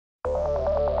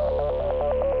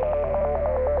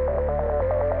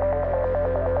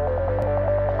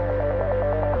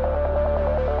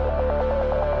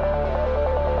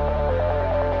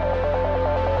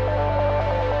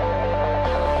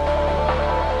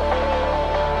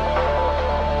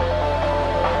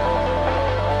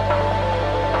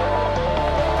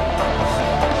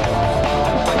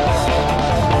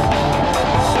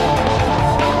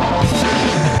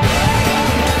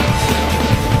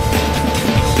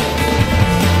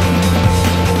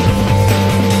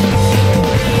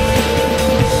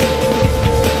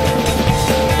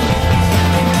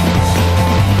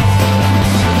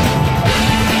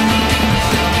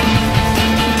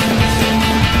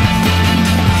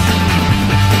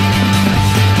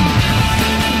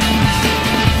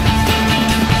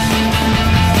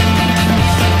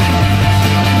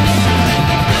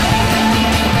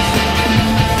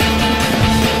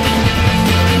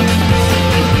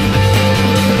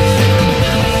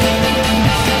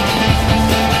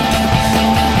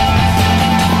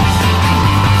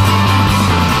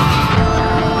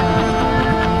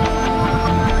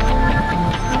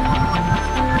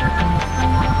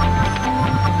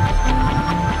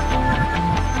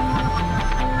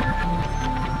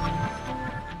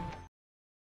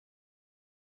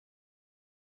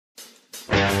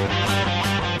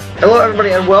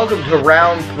everybody, and welcome to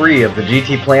round 3 of the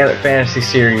GTPlanet Fantasy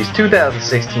Series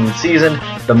 2016 season,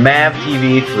 the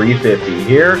MavTV 350.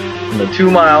 Here in the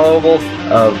 2-mile oval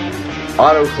of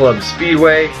Auto Club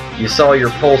Speedway, you saw your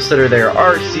pole sitter there,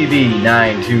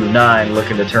 RCB929,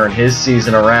 looking to turn his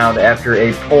season around after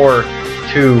a poor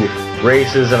 2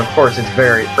 races. And of course, it's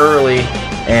very early,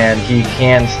 and he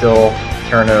can still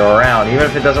turn it around, even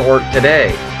if it doesn't work today.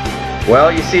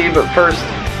 Well, you see, but first,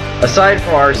 aside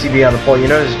from RCB on the pole, you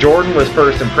notice Jordan was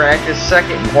first in practice,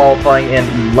 second in qualifying,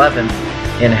 and 11th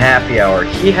in happy hour.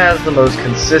 He has the most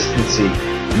consistency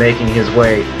making his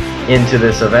way into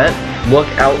this event. Look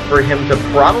out for him to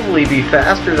probably be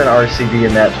faster than RCB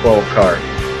in that 12 car.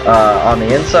 On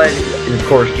the inside, of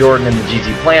course, Jordan in the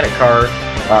GTPlanet car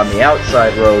on the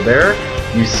outside row there.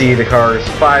 You see the cars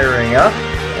firing up,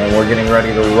 and we're getting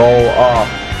ready to roll off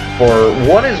for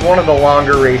what is one of the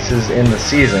longer races in the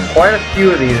season. Quite a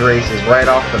few of these races right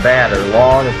off the bat are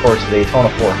long. Of course, the Daytona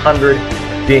 400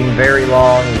 being very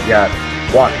long. We've got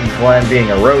Watkins Glen being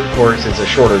a road course. It's a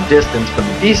shorter distance, but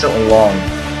a decently long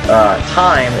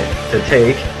time to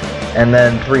take. And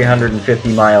then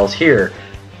 350 miles here.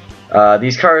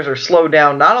 These cars are slowed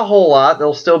down not a whole lot.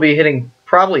 They'll still be hitting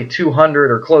probably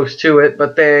 200 or close to it,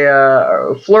 but they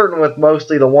are flirting with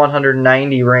mostly the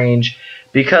 190 range,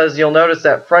 because you'll notice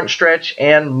that front stretch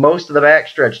and most of the back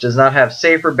stretch does not have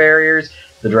safer barriers.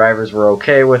 The drivers were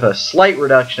okay with a slight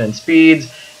reduction in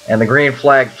speeds, and the green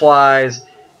flag flies,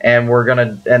 and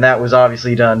that was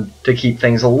obviously done to keep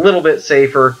things a little bit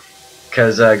safer,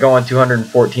 because going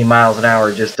 214 miles an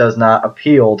hour just does not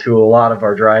appeal to a lot of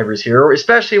our drivers here,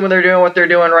 especially when they're doing what they're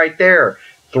doing right there.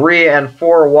 3 and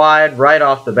 4 wide right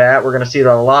off the bat. We're going to see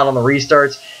that a lot on the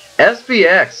restarts.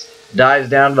 SVX dives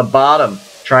down to the bottom,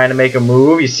 trying to make a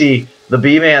move. You see the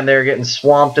B-man there getting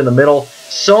swamped in the middle.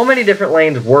 So many different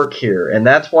lanes work here, and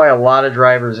that's why a lot of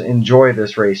drivers enjoy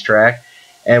this racetrack.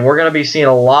 And we're going to be seeing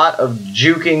a lot of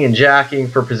juking and jockeying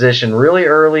for position really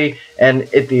early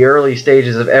and at the early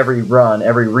stages of every run,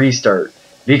 every restart,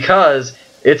 because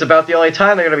it's about the only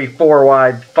time they're going to be 4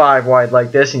 wide, 5 wide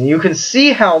like this. And you can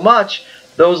see how much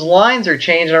those lines are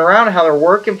changing around, how they're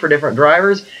working for different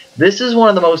drivers. This is one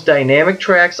of the most dynamic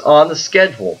tracks on the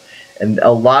schedule. And a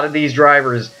lot of these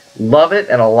drivers love it,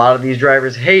 and a lot of these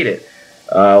drivers hate it.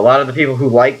 A lot of the people who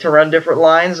like to run different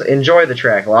lines enjoy the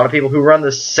track. A lot of people who run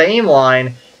the same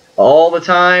line all the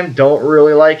time don't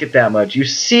really like it that much. You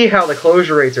see how the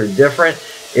closure rates are different.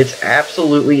 It's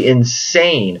absolutely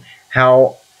insane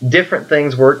how different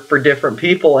things work for different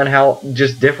people, and how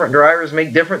just different drivers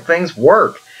make different things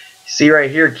work. See right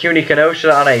here, CUNY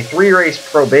Kenosha on a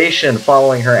 3-race probation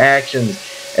following her actions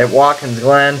at Watkins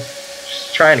Glen.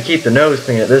 Just trying to keep the nose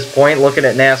clean at this point. Looking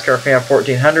at NASCAR Fan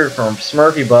 1400 from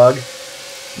Smurfy Bug.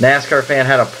 NASCAR Fan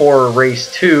had a poor race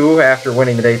 2 after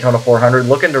winning the Daytona 400.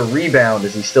 Looking to rebound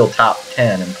as he's still top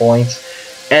 10 in points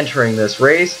entering this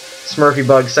race. Smurfy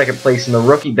Bug second place in the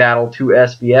rookie battle to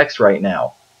SVX right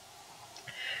now.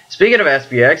 Speaking of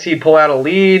SVX, he'd pull out a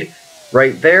lead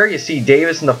right there. You see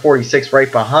Davis in the 46 right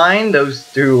behind.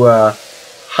 Those two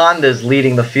Hondas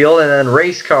leading the field, and then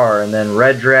Race Car, and then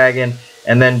Red Dragon,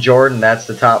 and then Jordan. That's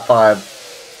the top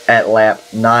 5 at lap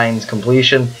 9's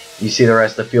completion. You see the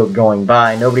rest of the field going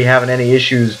by. Nobody having any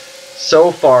issues so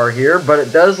far here, but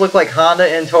it does look like Honda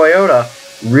and Toyota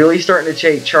really starting to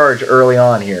take charge early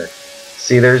on here.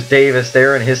 See, there's Davis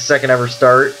there in his second ever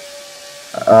start.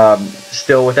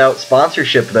 Still without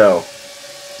sponsorship, though.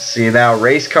 See now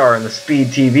Race Car and the Speed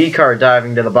TV car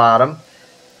diving to the bottom.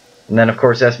 And then, of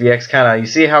course, SVX you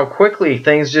see how quickly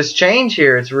things just change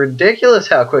here. It's ridiculous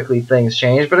how quickly things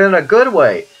change, but in a good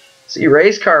way. See,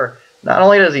 Race Car, not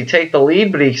only does he take the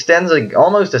lead, but he extends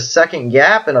almost a second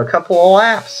gap in a couple of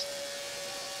laps.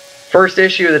 First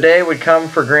issue of the day would come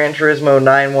for Gran Turismo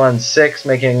 916,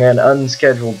 making an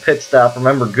unscheduled pit stop.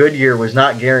 Remember, Goodyear was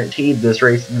not guaranteed this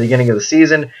race at the beginning of the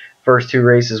season. First 2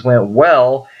 races went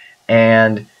well,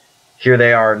 and here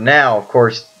they are now. Of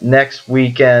course, next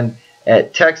weekend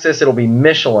at Texas, it'll be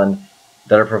Michelin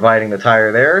that are providing the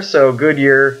tire there. So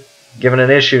Goodyear giving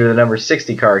an issue to the number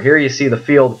 60 car. Here you see the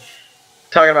field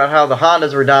talking about how the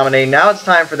Hondas were dominating. Now it's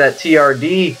time for that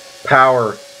TRD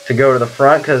power to go to the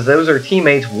front, because those are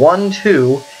teammates 1,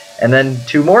 2, and then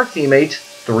 2 more teammates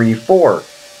 3, 4.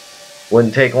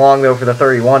 Wouldn't take long, though, for the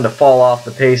 31 to fall off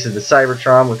the pace of the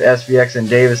Cybertron, with SVX and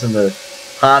Davis and the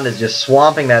Honda's just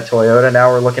swamping that Toyota.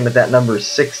 Now we're looking at that number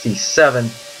 67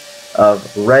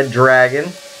 of Red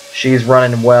Dragon. She's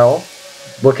running well,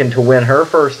 looking to win her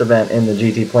first event in the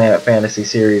GTPlanet Fantasy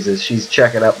Series as she's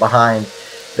checking up behind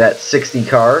that 60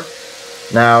 car.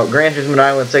 Now, Gran Turismo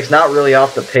 916 not really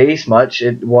off the pace much.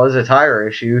 It was a tire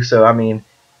issue, so I mean,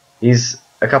 he's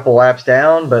a couple laps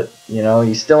down, but you know,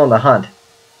 he's still in the hunt.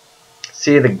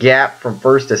 See, the gap from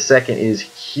first to second is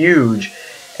huge,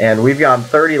 and we've gone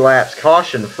 30 laps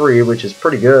caution free, which is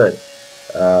pretty good.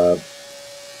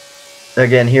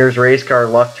 Again, here's race car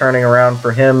luck turning around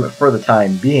for him for the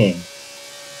time being.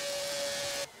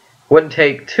 Wouldn't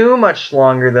take too much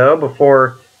longer though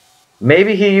before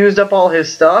maybe he used up all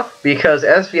his stuff, because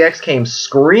SVX came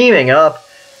screaming up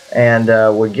and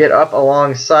would get up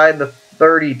alongside the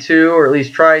 32, or at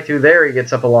least try to. There he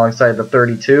gets up alongside the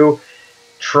 32,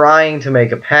 trying to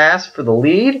make a pass for the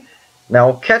lead.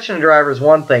 Now, catching a driver is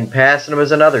one thing, passing him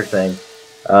is another thing.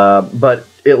 But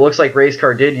it looks like race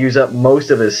car did use up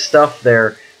most of his stuff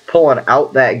there, pulling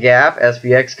out that gap.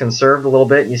 SVX conserved a little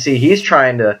bit, and you see he's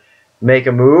trying to make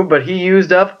a move, but he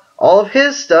used up all of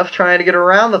his stuff trying to get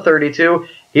around the 32.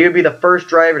 He would be the first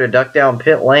driver to duck down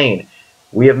pit lane.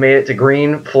 We have made it to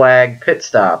green flag pit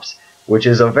stops, which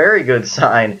is a very good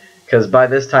sign, because by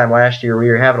this time last year we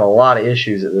were having a lot of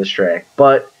issues at this track.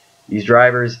 But these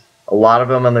drivers, a lot of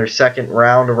them on their second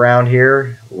round around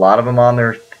here, a lot of them on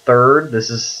their third.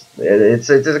 It's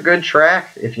a good track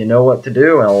if you know what to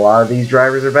do, and a lot of these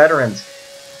drivers are veterans.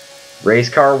 Race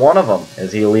car one of them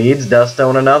as he leads,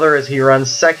 Dustone another as he runs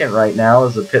second right now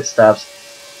as the pit stops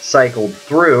cycled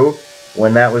through.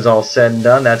 When that was all said and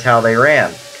done, that's how they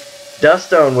ran.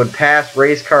 Dustone would pass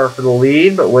race car for the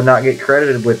lead, but would not get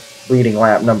credited with leading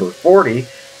lap number 40,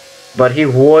 but he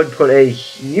would put a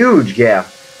huge gap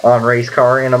on race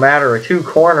car. In a matter of 2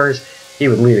 corners, he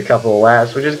would lead a couple of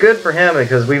laps, which is good for him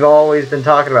because we've always been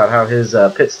talking about how his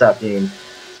pit stop game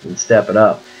has been stepping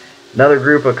up. Another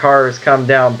group of cars come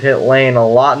down pit lane a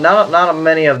lot. Not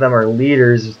many of them are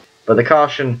leaders, but the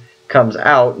caution comes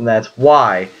out, and that's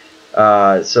why.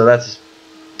 So that's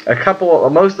a couple.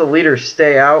 Most of the leaders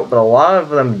stay out, but a lot of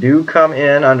them do come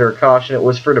in under caution. It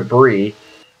was for debris,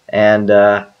 and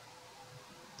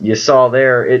you saw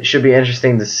there. It should be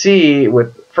interesting to see.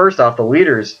 With first off, the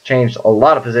leaders changed a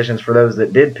lot of positions for those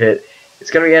that did pit.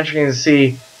 It's going to be interesting to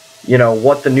see, you know,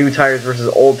 what the new tires versus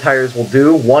old tires will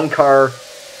do. One car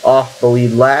off the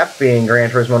lead lap being Gran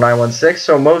Turismo 916,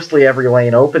 so mostly every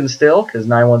lane open still, because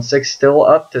 916 still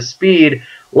up to speed.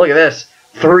 Look at this,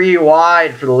 3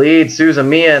 wide for the lead.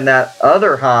 Suzumiya and that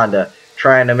other Honda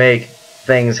trying to make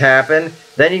things happen.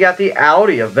 Then you got the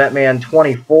Audi of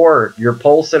Vetman24, your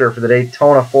pole sitter for the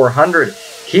Daytona 400.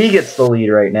 He gets the lead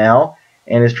right now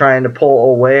and is trying to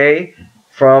pull away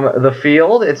from the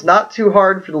field. It's not too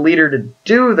hard for the leader to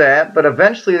do that, but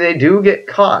eventually they do get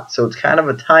caught, so it's kind of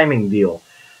a timing deal.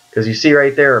 Because you see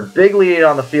right there, a big lead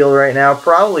on the field right now,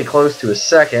 probably close to a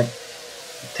second.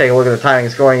 Take a look at the timing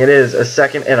it's going. It is a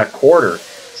 1 1/4.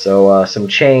 So some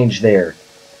change there.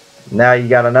 Now you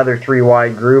got another 3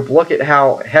 wide group. Look at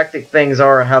how hectic things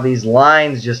are and how these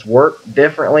lines just work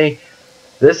differently.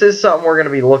 This is something we're going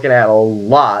to be looking at a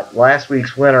lot. Last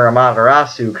week's winner,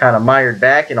 Amaterasu, kind of mired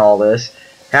back in all this.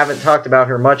 Haven't talked about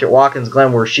her much at Watkins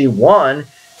Glen where she won.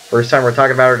 First time we're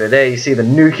talking about her today. You see the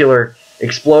nuclear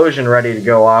explosion ready to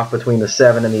go off between the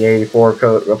 7 and the 84.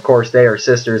 Of course, they are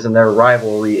sisters, and their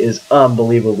rivalry is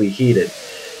unbelievably heated.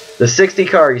 The 60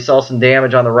 car, you saw some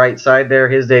damage on the right side there.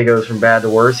 His day goes from bad to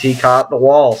worse. He caught the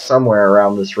wall somewhere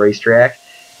around this racetrack.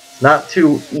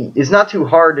 It's not too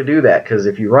hard to do that, because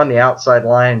if you run the outside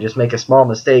line and just make a small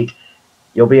mistake,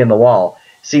 you'll be in the wall.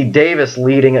 See Davis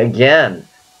leading again.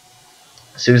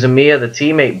 Suzumiya, the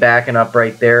teammate, backing up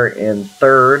right there in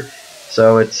third.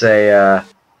 So it's a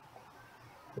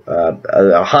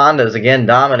Honda's again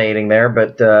dominating there,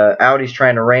 but Audi's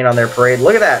trying to rain on their parade.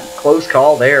 Look at that close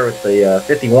call there with the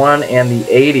 51 and the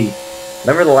 80.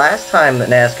 Remember the last time that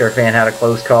NASCAR fan had a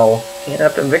close call? He ended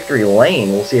up in victory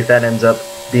lane. We'll see if that ends up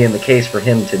being the case for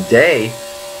him today.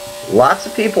 Lots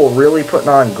of people really putting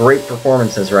on great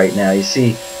performances right now. You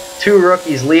see 2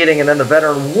 rookies leading, and then the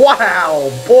veteran.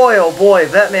 Wow, boy, oh boy,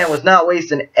 that man was not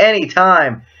wasting any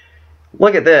time.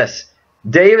 Look at this.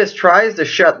 Davis tries to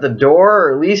shut the door,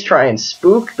 or at least try and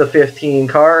spook the 15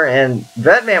 car, and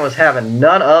Vetman was having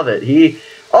none of it.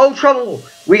 Oh, trouble!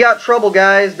 We got trouble,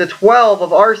 guys. The 12 of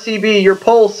RCB, your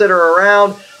pole sitter,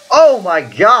 around. Oh my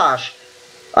gosh!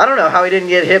 I don't know how he didn't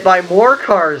get hit by more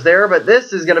cars there, but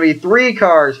this is going to be 3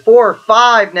 cars, 4,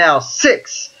 5 now,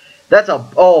 6.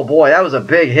 Oh boy, that was a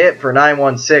big hit for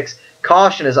 916.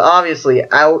 Caution is obviously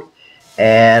out.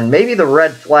 And maybe the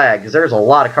red flag, because there's a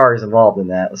lot of cars involved in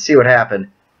that. Let's see what happened.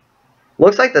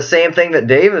 Looks like the same thing that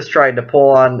Davis tried to pull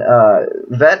on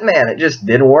Vetman. It just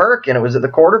didn't work, and it was at the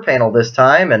quarter panel this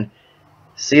time. And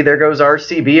see, there goes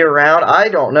RCB around. I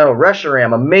don't know.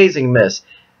 Resharam, amazing miss.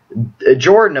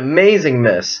 Jordan, amazing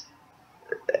miss.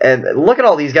 And look at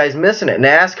all these guys missing it.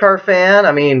 NASCAR fan,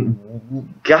 I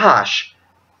mean, gosh.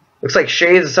 Looks like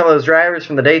shades of some of those drivers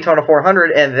from the Daytona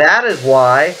 400, and that is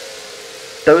why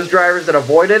those drivers that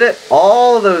avoided it,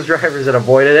 all of those drivers that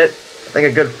avoided it, I think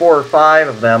a good 4 or 5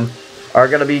 of them, are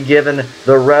going to be given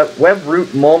the web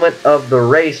root moment of the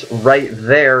race right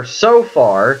there so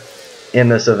far in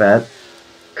this event.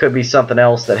 Could be something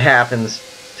else that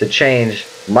happens to change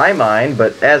my mind,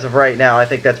 but as of right now, I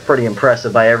think that's pretty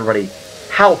impressive by everybody.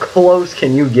 How close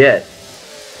can you get?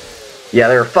 Yeah,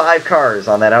 there are 5 cars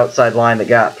on that outside line that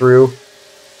got through,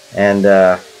 and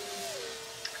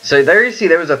so there you see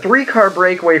there was a 3-car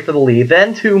breakaway for the lead,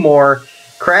 then 2 more.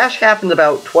 Crash happened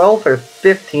about 12th or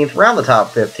 15th, around the top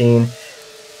 15.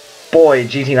 Boy,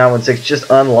 GT916 just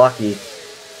unlucky.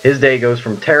 His day goes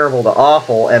from terrible to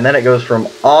awful, and then it goes from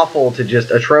awful to just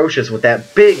atrocious with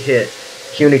that big hit.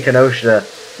 CUNY Kenosha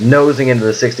nosing into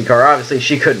the 60 car. Obviously,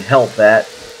 she couldn't help that.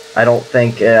 I don't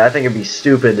think, I think it'd be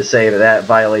stupid to say that that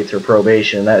violates her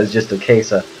probation. That is just a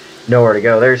case of nowhere to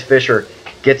go. There's Fisher,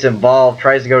 gets involved,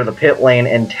 tries to go to the pit lane,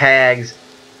 and tags.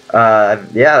 Yeah,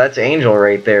 that's Angel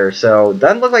right there. So,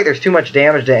 doesn't look like there's too much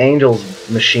damage to Angel's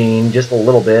machine, just a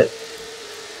little bit.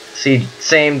 See,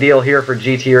 same deal here for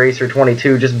GT Racer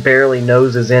 22, just barely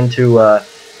noses into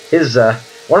his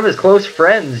one of his close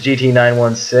friends,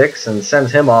 GT916, and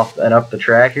sends him off and up the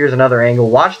track. Here's another angle.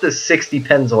 Watch this 60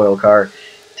 Pennzoil car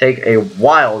take a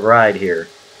wild ride here.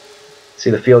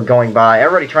 See the field going by.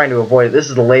 Everybody trying to avoid it. This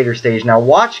is the later stage. Now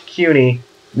watch CUNY.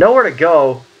 Nowhere to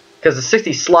go because the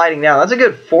 60's sliding down. That's a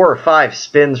good 4 or 5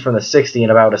 spins from the 60 in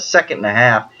about a second and a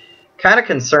half. Kind of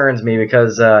concerns me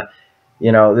because,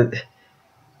 you know,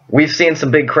 we've seen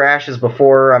some big crashes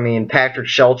before. I mean, Patrick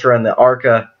Sheltra and the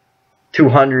ARCA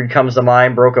 200 comes to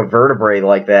mind, broke a vertebrae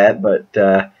like that, but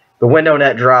the window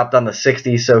net dropped on the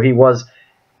 60, so he was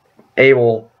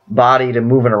able-bodied and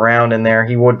moving around in there.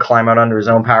 He would climb out under his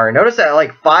own power. Notice that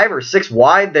like 5 or 6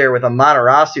 wide there with a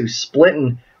Amaterasu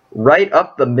splitting right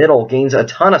up the middle, gains a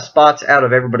ton of spots out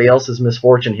of everybody else's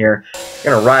misfortune here.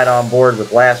 Going to ride on board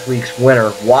with last week's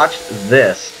winner. Watch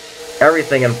this.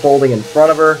 Everything unfolding in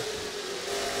front of her.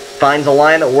 Finds a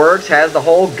line that works, has the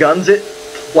hole, guns it,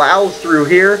 plows through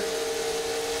here,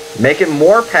 making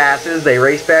more passes. They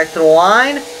race back to the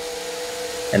line,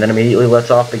 and then immediately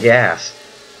lets off the gas.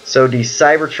 So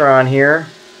Cybertron here,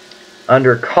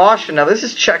 under caution. Now this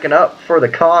is checking up for the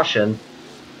caution.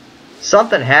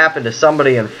 Something happened to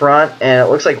somebody in front, and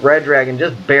it looks like Red Dragon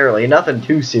just barely, nothing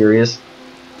too serious,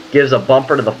 gives a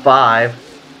bumper to the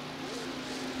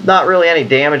 5. Not really any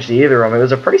damage to either of them. It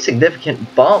was a pretty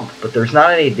significant bump, but there's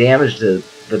not any damage to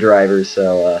the drivers,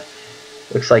 so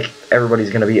looks like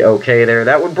everybody's going to be okay there.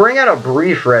 That would bring out a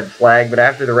brief red flag, but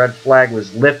after the red flag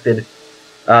was lifted,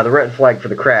 the red flag for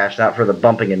the crash, not for the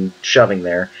bumping and shoving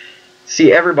there,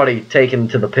 see everybody taken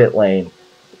to the pit lane.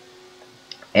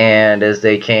 And as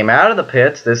they came out of the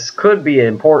pits, this could be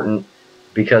important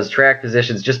because track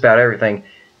position's just about everything.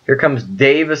 Here comes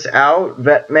Davis out,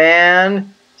 Vetman.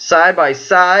 Side by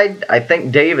side, I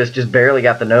think Davis just barely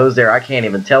got the nose there. I can't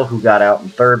even tell who got out in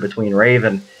third between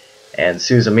Raven and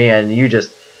Suzumiya. And you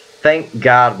just, thank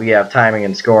God we have timing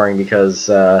and scoring because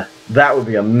that would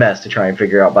be a mess to try and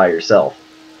figure out by yourself.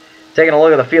 Taking a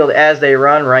look at the field as they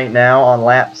run right now on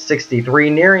lap 63,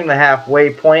 nearing the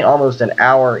halfway point, almost an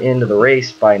hour into the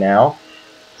race by now.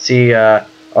 See, a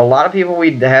lot of people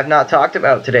we have not talked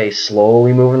about today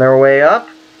slowly moving their way up,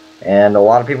 and a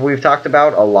lot of people we've talked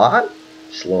about a lot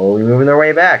slowly moving their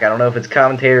way back. I don't know if it's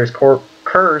commentators'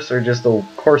 curse or just the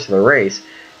course of the race.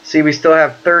 See, we still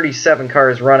have 37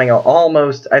 cars running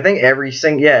almost, I think every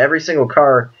single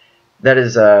car that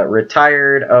is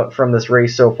retired from this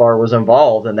race so far was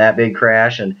involved in that big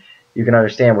crash, and you can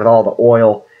understand with all the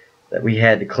oil that we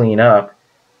had to clean up,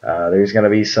 there's going to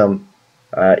be some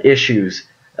issues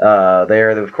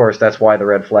there. Of course, that's why the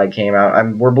red flag came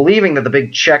out. We're believing that the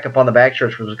big check up on the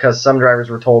backstretch was because some drivers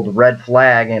were told red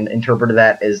flag and interpreted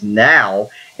that as now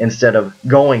instead of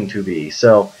going to be.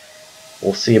 So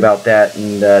we'll see about that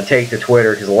and take to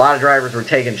Twitter because a lot of drivers were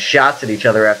taking shots at each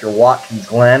other after Watkins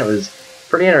Glen. It was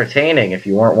pretty entertaining if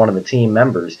you weren't one of the team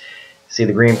members. See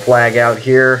the green flag out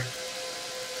here,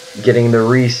 getting the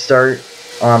restart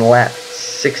on lap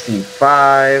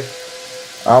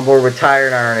 65. On board with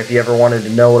Tired Iron if you ever wanted to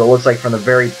know what it looks like from the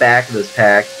very back of this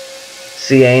pack.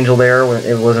 See Angel there when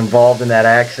it was involved in that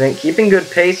accident. Keeping good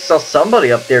pace. Saw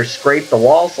somebody up there scrape the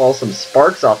wall. Saw some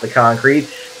sparks off the concrete.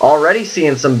 Already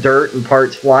seeing some dirt and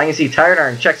parts flying. You see Tired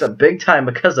Iron checks up big time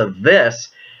because of this.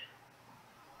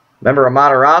 Remember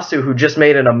Amaterasu, who just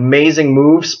made an amazing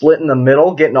move, split in the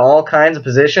middle, getting all kinds of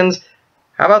positions.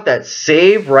 How about that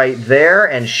save right there?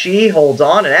 And she holds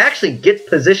on and actually gets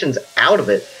positions out of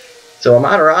it. So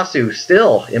Amaterasu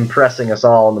still impressing us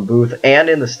all in the booth and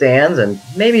in the stands and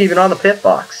maybe even on the pit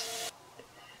box.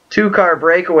 2-car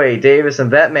breakaway, Davis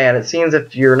and Vetman. It seems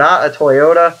if you're not a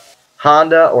Toyota,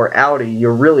 Honda, or Audi,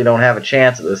 you really don't have a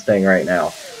chance at this thing right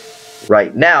now.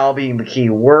 Right now being the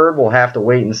key word, we'll have to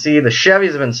wait and see. The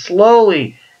Chevys have been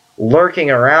slowly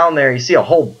lurking around there. You see a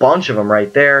whole bunch of them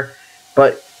right there.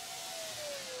 But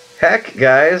heck,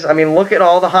 guys, I mean, look at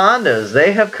all the Hondas.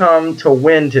 They have come to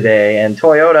win today, and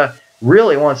Toyota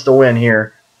really wants to win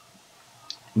here.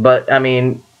 But, I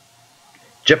mean,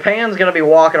 Japan's going to be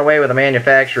walking away with a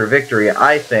manufacturer victory,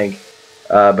 I think,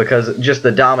 because just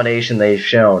the domination they've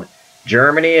shown.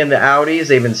 Germany and the Audis,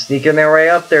 they've been sneaking their way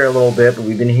up there a little bit, but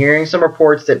we've been hearing some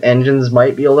reports that engines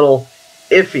might be a little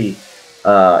iffy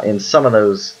in some of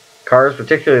those cars,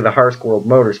 particularly the Harsk World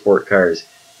Motorsport cars.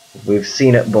 We've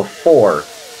seen it before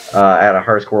at a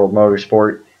Harsk World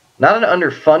Motorsport. Not an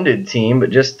underfunded team,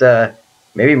 but just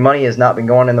maybe money has not been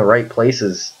going in the right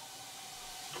places.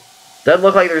 Doesn't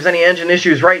look like there's any engine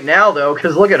issues right now, though,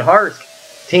 because look at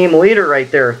Harsk, team leader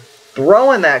right there,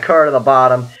 throwing that car to the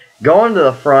bottom, going to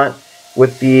the front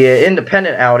with the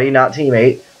independent Audi, not Team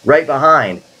 8, right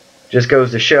behind. Just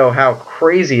goes to show how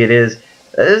crazy it is.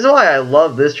 This is why I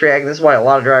love this track, and this is why a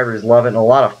lot of drivers love it, and a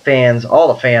lot of fans,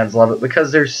 all the fans love it,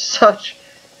 because there's such...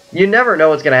 You never know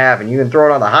what's going to happen. You can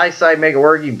throw it on the high side, make it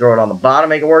work. You can throw it on the bottom,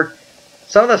 make it work.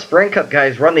 Some of the Sprint Cup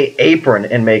guys run the apron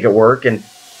and make it work, and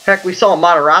heck, we saw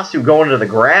Amaterasu go into the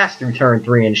grass through Turn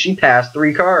 3, and she passed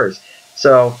 3 cars.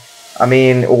 So, I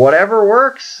mean, whatever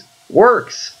works,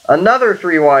 works. Another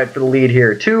 3 wide for the lead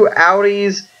here. 2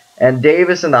 Audis and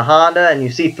Davis in the Honda, and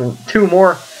you see 2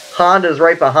 more Hondas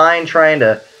right behind trying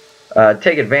to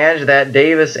take advantage of that.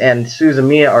 Davis and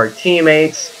Suzumiya are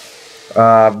teammates.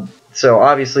 So,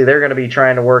 obviously, they're going to be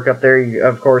trying to work up there.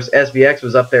 Of course, SBX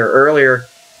was up there earlier,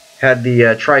 had the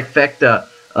trifecta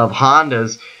of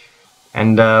Hondas.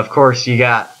 And, of course, you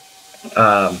got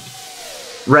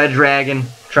Red Dragon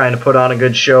trying to put on a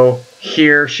good show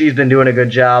here. She's been doing a good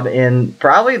job in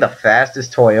probably the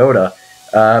fastest Toyota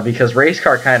because race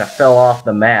car kind of fell off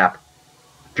the map.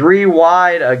 3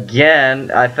 wide again.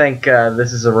 I think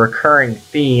this is a recurring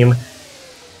theme.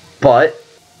 But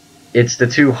it's the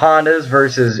 2 Hondas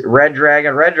versus Red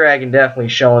Dragon. Red Dragon definitely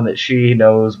showing that she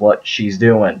knows what she's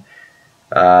doing.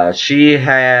 She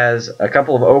has a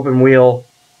couple of open wheel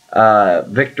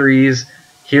victories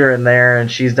here and there,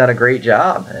 and she's done a great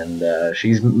job. And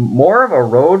she's more of a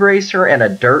road racer and a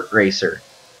dirt racer,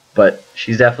 but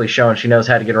she's definitely shown she knows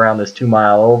how to get around this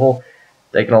 2-mile oval.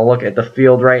 Taking a look at the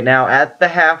field right now at the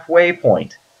halfway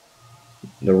point.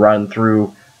 The run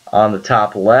through on the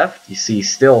top left, you see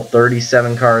still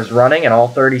 37 cars running, and all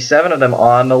 37 of them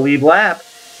on the lead lap.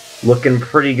 Looking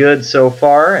pretty good so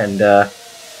far, and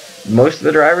most of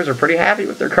the drivers are pretty happy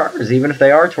with their cars, even if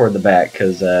they are toward the back,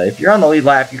 because if you're on the lead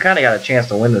lap, you kind of got a chance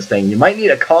to win this thing. You might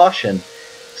need a caution.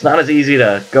 It's not as easy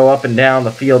to go up and down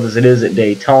the field as it is at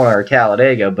Daytona or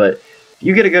Talladega, but if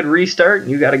you get a good restart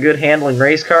and you got a good handling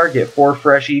race car, get 4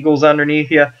 fresh Eagles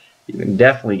underneath you, you can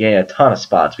definitely gain a ton of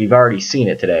spots. We've already seen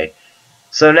it today.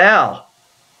 So now,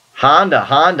 Honda,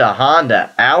 Honda,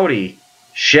 Honda, Audi,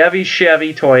 Chevy,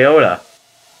 Chevy, Toyota.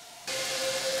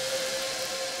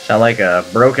 Sound like a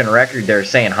broken record there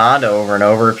saying Honda over and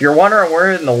over. If you're wondering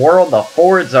where in the world the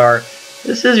Fords are,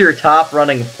 this is your top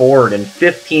running Ford in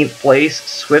 15th place,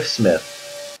 Swift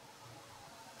Smith.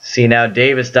 See now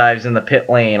Davis dives in the pit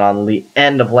lane on the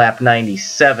end of lap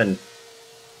 97,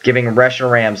 giving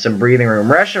Resharam some breathing room.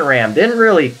 Resharam didn't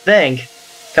really think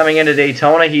coming into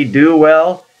Daytona he'd do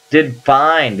well. Did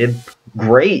fine, did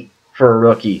great for a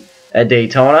rookie at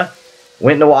Daytona.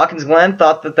 Went into Watkins Glen,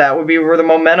 thought that would be where the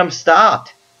momentum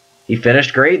stopped. He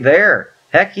finished great there.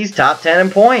 Heck, he's top 10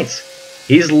 in points.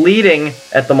 He's leading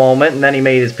at the moment, and then he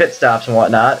made his pit stops and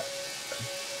whatnot.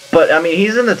 But, I mean,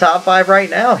 he's in the top 5 right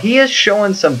now. He is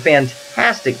showing some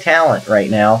fantastic talent right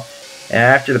now. And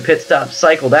after the pit stop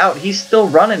cycled out, he's still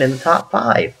running in the top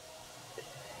 5.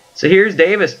 So here's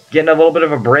Davis getting a little bit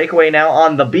of a breakaway now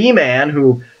on the B-Man,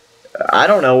 who I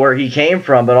don't know where he came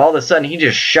from, but all of a sudden he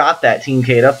just shot that Team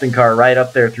Kate Upton car right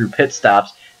up there through pit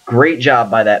stops. Great job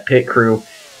by that pit crew.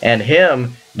 And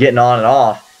him getting on and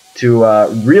off to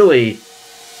really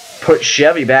put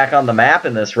Chevy back on the map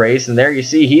in this race. And there you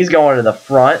see he's going to the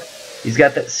front. He's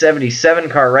got that 77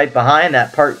 car right behind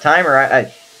that part-timer.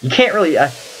 You can't really...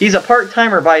 he's a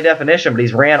part-timer by definition, but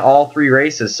he's ran all 3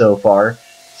 races so far.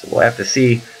 So we'll have to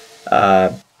see,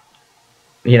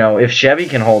 you know, if Chevy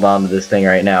can hold on to this thing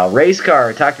right now. Race car,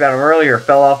 I talked about him earlier,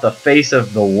 fell off the face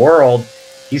of the world.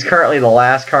 He's currently the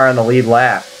last car on the lead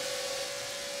lap.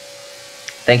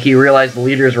 I think he realized the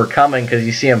leaders were coming because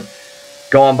you see him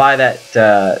going by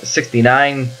that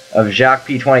 69 of Jacques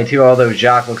P22, although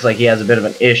Jacques looks like he has a bit of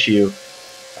an issue.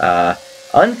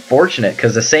 Unfortunate,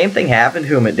 because the same thing happened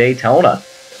to him at Daytona.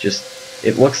 Just,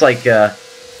 it looks like,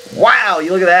 wow,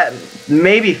 you look at that.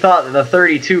 Maybe thought that the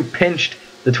 32 pinched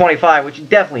the 25, which he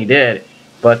definitely did.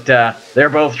 But they're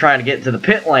both trying to get into the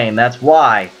pit lane, that's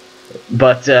why.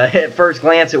 But at first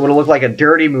glance, it would have looked like a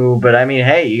dirty move. But, I mean,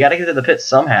 hey, you got to get to the pit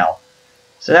somehow.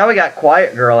 So now we got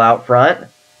Quiet Girl out front.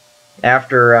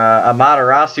 After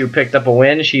Amaterasu picked up a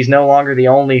win, she's no longer the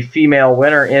only female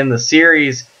winner in the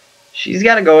series. She's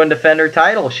got to go and defend her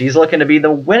title. She's looking to be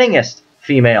the winningest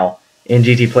female in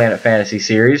GTPlanet Fantasy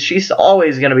Series. She's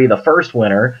always going to be the first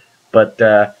winner, but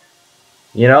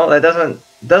you know, that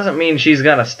doesn't mean she's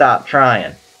going to stop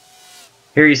trying.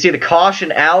 Here you see the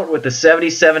caution out with the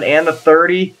 77 and the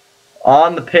 30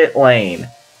 on the pit lane.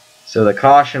 So the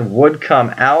caution would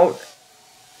come out,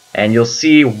 and you'll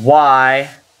see why.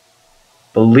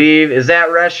 Believe, is that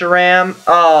Reshiram?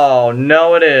 Oh,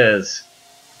 no it is.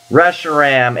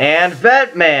 Reshiram and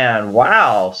Vetman.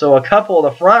 Wow, so a couple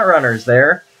of the front runners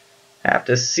there. Have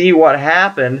to see what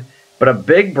happened, but a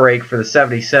big break for the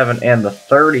 77 and the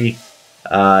 30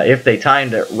 if they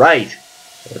timed it right.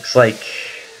 Looks like,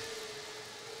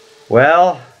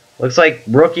 well, looks like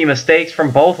rookie mistakes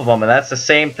from both of them, and that's the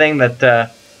same thing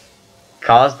that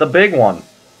caused the big one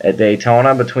at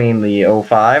Daytona between the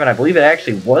 05, and I believe it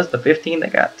actually was the 15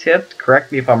 that got tipped.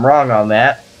 Correct me if I'm wrong on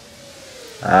that.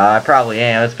 I probably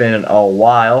am. It's been a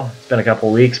while. It's been a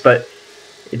couple weeks, but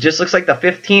it just looks like the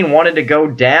 15 wanted to go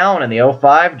down, and the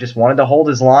 05 just wanted to hold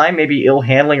his line. Maybe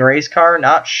ill-handling race car,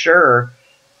 not sure.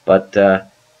 But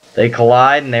they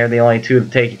collide, and they're the only two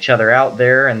that take each other out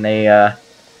there, and they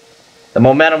the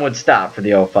momentum would stop for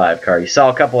the 05 car. You saw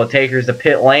a couple of takers to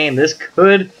pit lane. This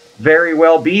could very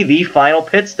well be the final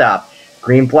pit stop.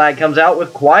 Green flag comes out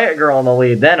with Quiet Girl in the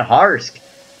lead, then Harsk,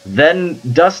 then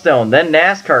Duststone, then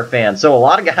NASCAR Fan. So a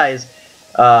lot of guys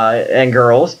and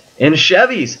girls in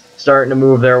Chevys starting to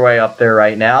move their way up there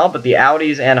right now, but the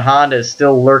Audis and Hondas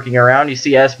still lurking around. You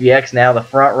see SVX now, the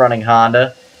front-running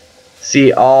Honda.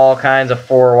 See all kinds of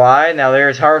 4 wide. Now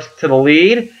there's Harsk to the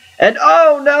lead. And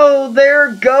oh no,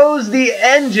 there goes the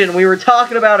engine. We were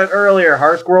talking about it earlier.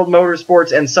 Harsk World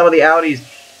Motorsports and some of the Audis,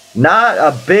 not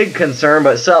a big concern,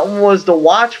 but something was to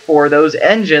watch for, those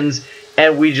engines.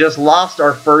 And we just lost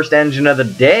our first engine of the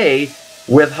day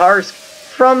with Harsk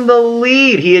from the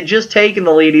lead. He had just taken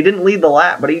the lead. He didn't lead the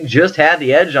lap, but he just had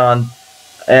the edge on.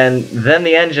 And then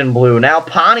the engine blew. Now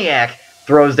Pontiac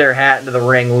throws their hat into the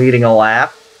ring, leading a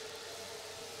lap.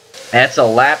 That's a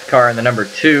lapped car in the number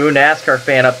 2. NASCAR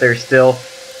Fan up there still.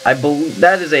 I believe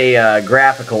that is a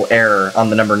graphical error on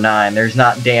the number 9. There's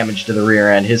not damage to the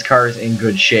rear end. His car is in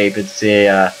good shape. It's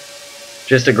a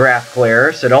just a graphical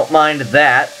error, so don't mind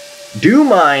that. Do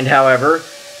mind, however,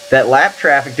 that lap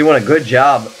traffic doing a good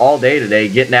job all day today,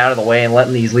 getting out of the way and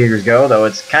letting these leaders go, though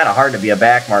it's kind of hard to be a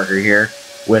back marker here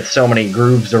with so many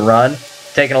grooves to run.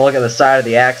 Taking a look at the side of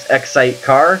the Axe Excite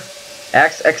car.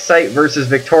 Axe Excite versus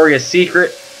Victoria's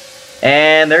Secret.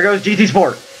 And there goes GT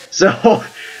Sport. So,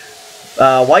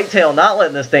 Whitetail not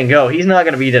letting this thing go. He's not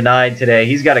going to be denied today.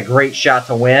 He's got a great shot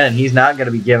to win, and he's not going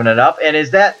to be giving it up. And is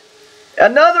that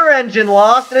another engine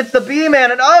lost? And it's the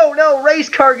B-Man. And oh no, race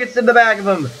car gets in the back of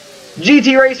him.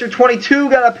 GT Racer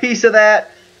 22 got a piece of that.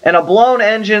 And a blown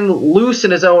engine, loose in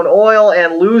his own oil,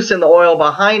 and loose in the oil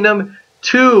behind him.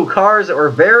 2 cars that were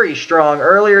very strong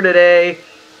earlier today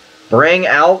bring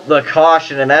out the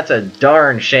caution, and that's a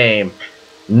darn shame.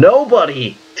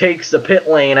 Nobody takes the pit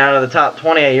lane out of the top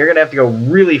 20. You're going to have to go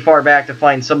really far back to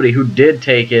find somebody who did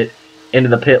take it into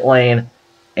the pit lane.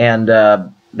 And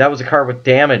that was a car with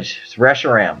damage. It's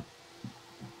Reshiram.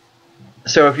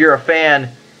 So if you're a fan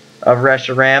of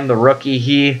Reshiram, the rookie,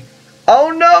 he...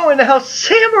 Oh no, and now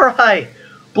Samurai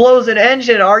blows an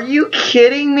engine. Are you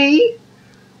kidding me?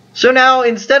 So now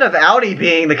instead of Audi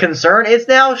being the concern, it's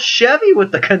now Chevy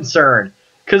with the concern.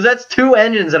 Because that's 2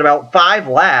 engines in about 5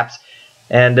 laps.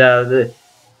 And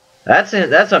that's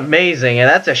amazing, and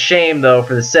that's a shame, though,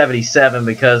 for the 77,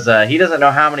 because he doesn't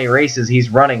know how many races he's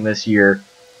running this year.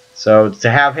 So to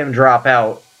have him drop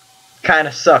out kind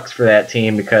of sucks for that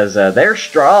team, because they're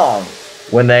strong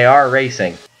when they are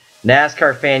racing.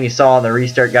 NASCAR Fan, you saw on the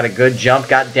restart, got a good jump,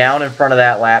 got down in front of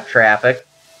that lap traffic.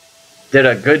 Did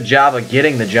a good job of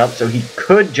getting the jump, so he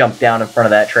could jump down in front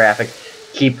of that traffic,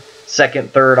 keep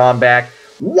second, third on back.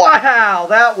 Wow,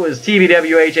 that was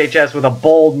TBWHHS with a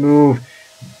bold move.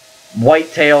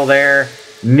 Whitetail there,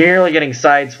 nearly getting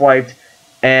sideswiped.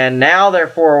 And now they're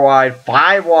 4 wide,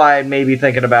 5 wide, maybe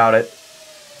thinking about it.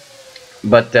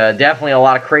 But definitely a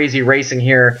lot of crazy racing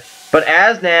here. But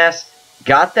as NAS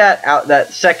got that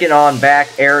second on back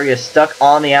area stuck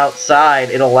on the outside.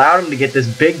 It allowed him to get this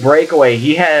big breakaway.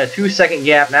 He had a 2-second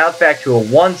gap. Now it's back to a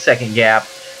 1-second gap.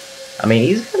 I mean,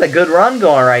 he's got a good run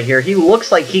going right here. He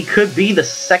looks like he could be the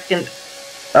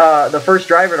first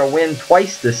driver to win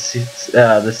twice this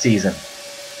season.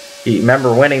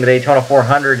 Remember winning the Daytona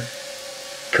 400.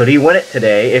 Could he win it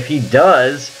today? If he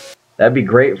does, that'd be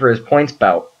great for his points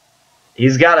bout.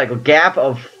 He's got a gap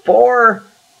of 3¼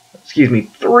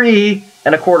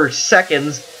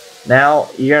 seconds. Now,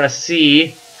 you're going to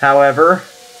see, however,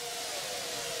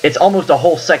 it's almost a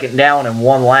whole second down in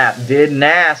one lap. Did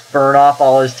Nass burn off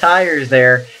all his tires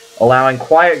there, allowing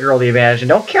Quiet Girl the advantage? And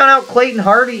don't count out Clayton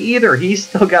Hardy either. He's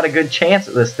still got a good chance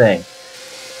at this thing.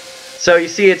 So you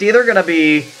see, it's either going to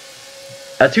be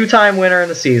a 2-time winner in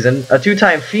the season, a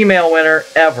 2-time female winner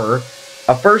ever,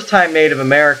 a first-time Native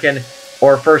American,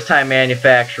 or a first-time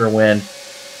manufacturer win,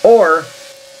 or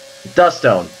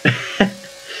Dustone.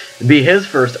 Be his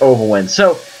first oval win.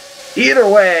 So either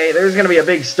way, there's going to be a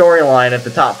big storyline if the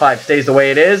top 5 stays the way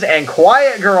it is. And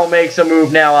Quiet Girl makes a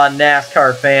move now on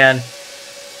NASCAR Fan.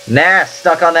 Nass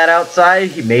stuck on that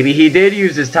outside. Maybe he did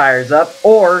use his tires up,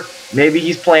 or maybe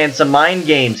he's playing some mind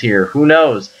games here. Who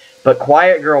knows? But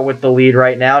Quiet Girl with the lead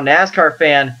right now. NASCAR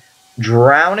Fan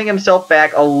drowning himself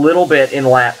back a little bit in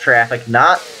lap traffic.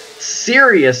 Not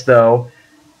serious, though.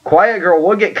 Quiet Girl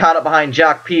will get caught up behind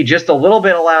Jock P just a little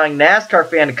bit, allowing NASCAR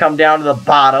Fan to come down to the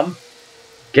bottom.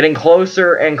 Getting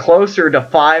closer and closer to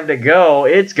 5 to go.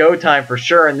 It's go time for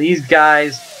sure. And these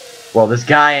guys, well, this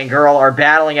guy and girl are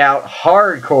battling out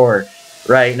hardcore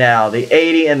right now. The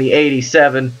 80 and the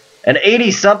 87. And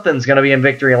 80-something's going to be in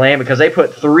victory lane because they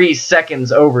put 3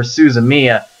 seconds over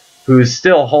Suzumiya, who's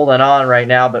still holding on right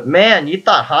now. But, man, you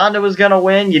thought Honda was going to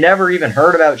win. You never even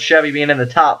heard about Chevy being in the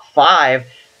top 5.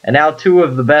 And now 2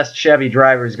 of the best Chevy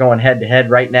drivers going head-to-head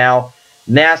right now.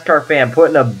 NASCAR Fan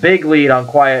putting a big lead on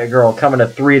Quiet Girl, coming to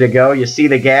 3 to go. You see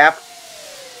the gap?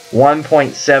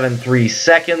 1.73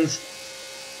 seconds.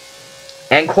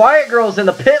 And Quiet Girl's in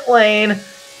the pit lane,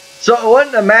 so it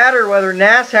wouldn't have mattered whether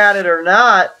Nass had it or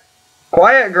not.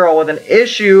 Quiet Girl with an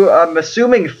issue, I'm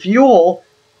assuming fuel,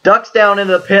 ducks down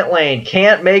into the pit lane,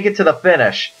 can't make it to the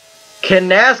finish. Can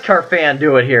NASCAR Fan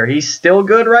do it here? He's still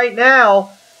good right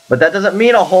now, but that doesn't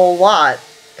mean a whole lot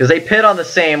because they pit on the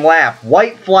same lap.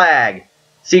 White flag.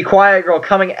 See Quiet Girl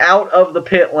coming out of the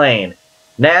pit lane.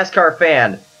 NASCAR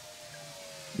Fan.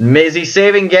 Is he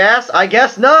saving gas? I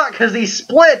guess not, because he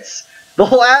splits the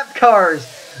lap cars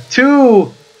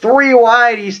 2, 3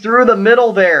 wide. He's through the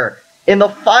middle there. In the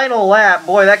final lap,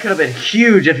 boy, that could have been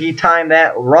huge if he timed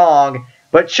that wrong.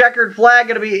 But checkered flag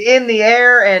going to be in the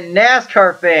air, and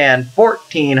NASCAR Fan,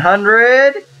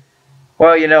 1400.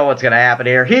 Well, you know what's going to happen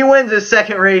here. He wins his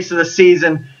second race of the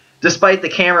season, despite the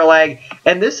camera lag.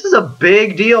 And this is a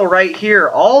big deal right here.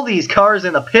 All these cars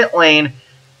in the pit lane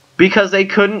because they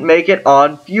couldn't make it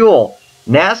on fuel.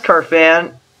 NASCAR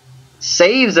Fan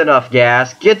saves enough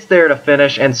gas, gets there to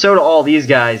finish, and so do all these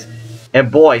guys. And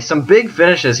boy, some big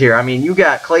finishes here. I mean, you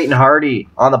got Clayton Hardy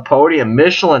on the podium.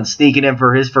 Michelin sneaking in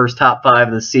for his first top 5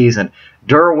 of the season.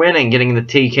 Durr winning, getting the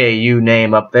TKU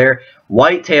name up there.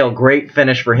 Whitetail, great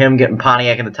finish for him, getting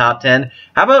Pontiac in the top 10.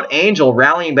 How about Angel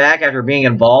rallying back after being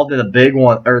involved in the big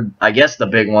one, or I guess the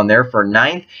big one there for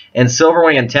 9th, and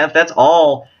Silverwing in 10th. That's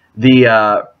all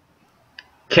the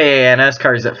KANS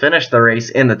cars that finished the race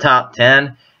in the top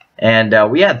 10. And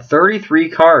we had 33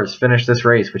 cars finish this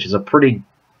race, which is a pretty...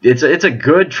 It's a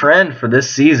good trend for this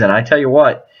season. I tell you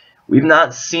what, we've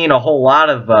not seen a whole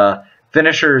lot of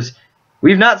finishers.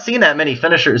 We've not seen that many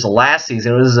finishers last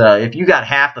season. It was if you got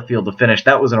half the field to finish,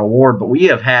 that was an award. But we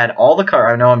have had all the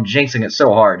cars. I know I'm jinxing it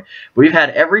so hard. We've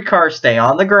had every car stay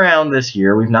on the ground this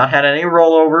year. We've not had any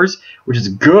rollovers, which is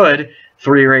good.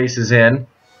 3 races in,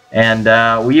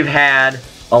 and we've had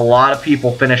a lot of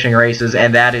people finishing races,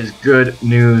 and that is good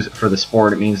news for the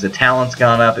sport. It means the talent's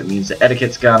gone up, it means the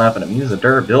etiquette's gone up, and it means the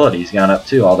durability's gone up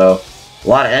too, although a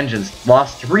lot of engines,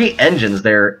 lost 3 engines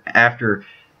there after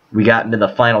we got into the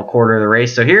final quarter of the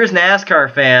race. So here's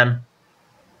NASCAR Fan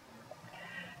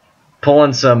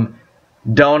pulling some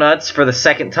donuts for the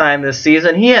second time this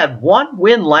season. He had 1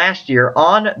 win last year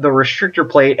on the restrictor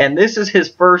plate, and this is his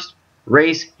first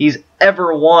race he's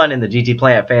ever won in the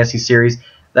GTPlanet Fantasy Series.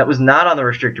 That was not on the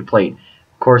restrictor plate.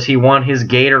 Of course, he won his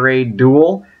Gatorade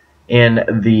Duel in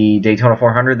the Daytona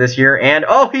 400 this year. And,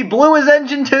 oh, he blew his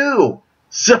engine too!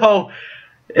 So,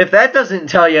 if that doesn't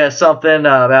tell you something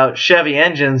about Chevy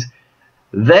engines,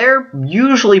 they're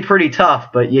usually pretty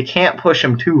tough, but you can't push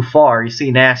them too far. You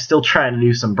see Nash still trying to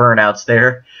do some burnouts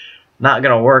there. Not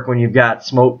going to work when you've got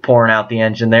smoke pouring out the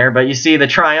engine there. But you see the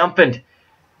triumphant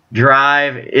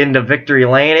drive into victory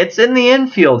lane. It's in the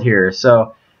infield here,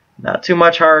 so not too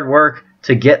much hard work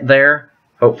to get there.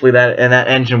 Hopefully that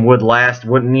engine would last,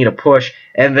 wouldn't need a push.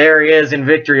 And there he is in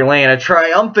victory lane, a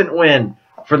triumphant win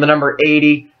for the number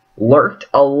 80. Lurked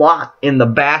a lot in the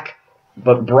back,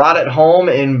 but brought it home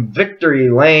in victory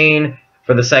lane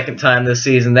for the second time this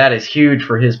season. That is huge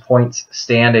for his points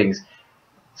standings.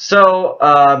 So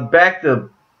back to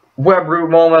web route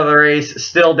moment of the race.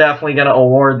 Still definitely going to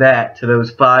award that to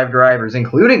those 5 drivers,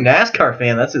 including NASCAR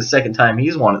fan. That's his second time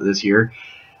he's won it this year.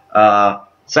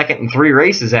 Second in 3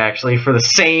 races, actually, for the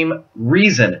same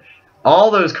reason.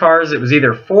 All those cars, it was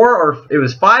either 5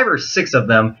 or 6 of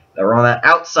them that were on that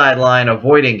outside line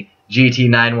avoiding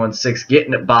GT916,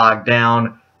 getting it bogged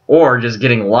down, or just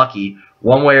getting lucky.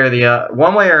 One way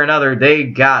or another, they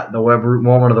got the web route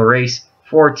moment of the race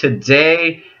for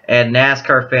today, and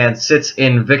NASCAR fan sits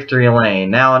in victory lane.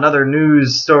 Now, another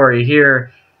news story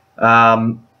here.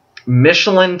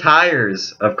 Michelin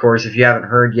Tires, of course, if you haven't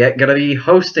heard yet, going to be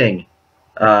hosting,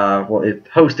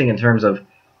 hosting in terms of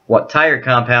what tire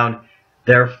compound,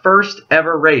 their first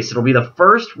ever race. It'll be the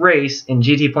first race in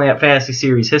GTPlanet Fantasy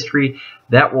Series history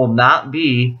that will not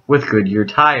be with Goodyear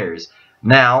tires.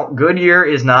 Now, Goodyear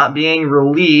is not being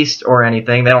released or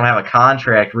anything. They don't have a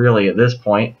contract really at this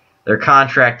point. Their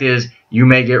contract is you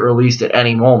may get released at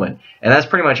any moment. And that's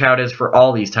pretty much how it is for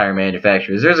all these tire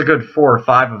manufacturers. There's a good 4 or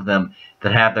 5 of them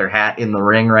that have their hat in the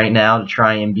ring right now to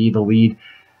try and be the lead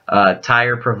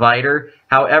tire provider.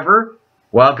 However,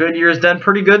 while Goodyear's done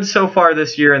pretty good so far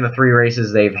this year in the 3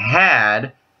 races they've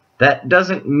had, that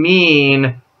doesn't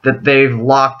mean that they've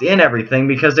locked in everything,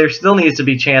 because there still needs to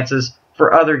be chances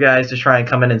for other guys to try and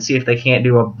come in and see if they can't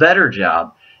do a better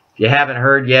job. If you haven't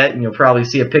heard yet, and you'll probably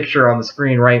see a picture on the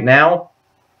screen right now,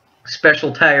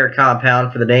 special tire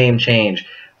compound for the name change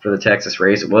for the Texas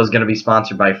race. It was going to be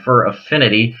sponsored by Fur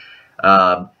Affinity,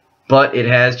 but it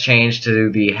has changed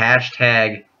to the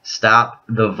hashtag Stop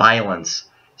the Violence.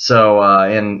 So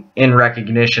in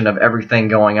recognition of everything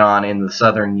going on in the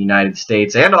southern United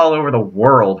States and all over the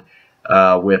world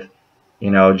with,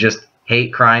 just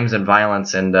hate crimes and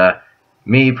violence. And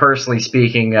me personally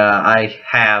speaking, I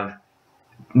have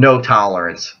no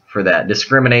tolerance for that.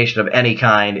 Discrimination of any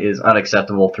kind is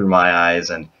unacceptable through my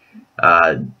eyes, and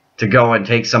to go and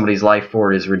take somebody's life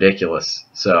for it is ridiculous.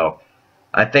 So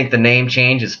I think the name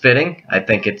change is fitting. I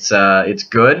think it's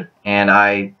good, and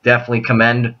I definitely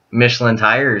commend Michelin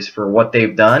Tires for what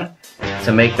they've done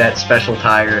to make that special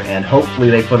tire, and hopefully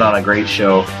they put on a great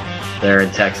show there in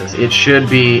Texas. It should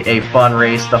be a fun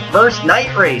race, the first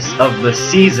night race of the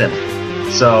season.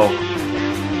 So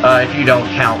if you don't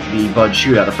count the Bud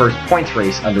Shootout, the first points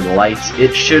race under the lights,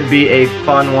 it should be a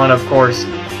fun one. Of course,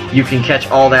 you can catch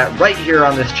all that right here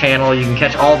on this channel. You can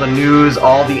catch all the news,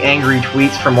 all the angry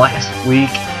tweets from last week,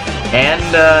 and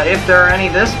if there are any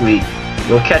this week,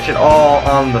 you'll catch it all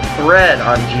on the thread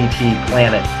on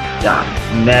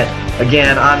GTPlanet.net.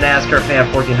 Again, I'm NASCAR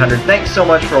Fan 1400. Thanks so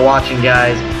much for watching,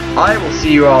 guys. I will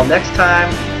see you all next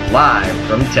time, live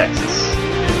from Texas.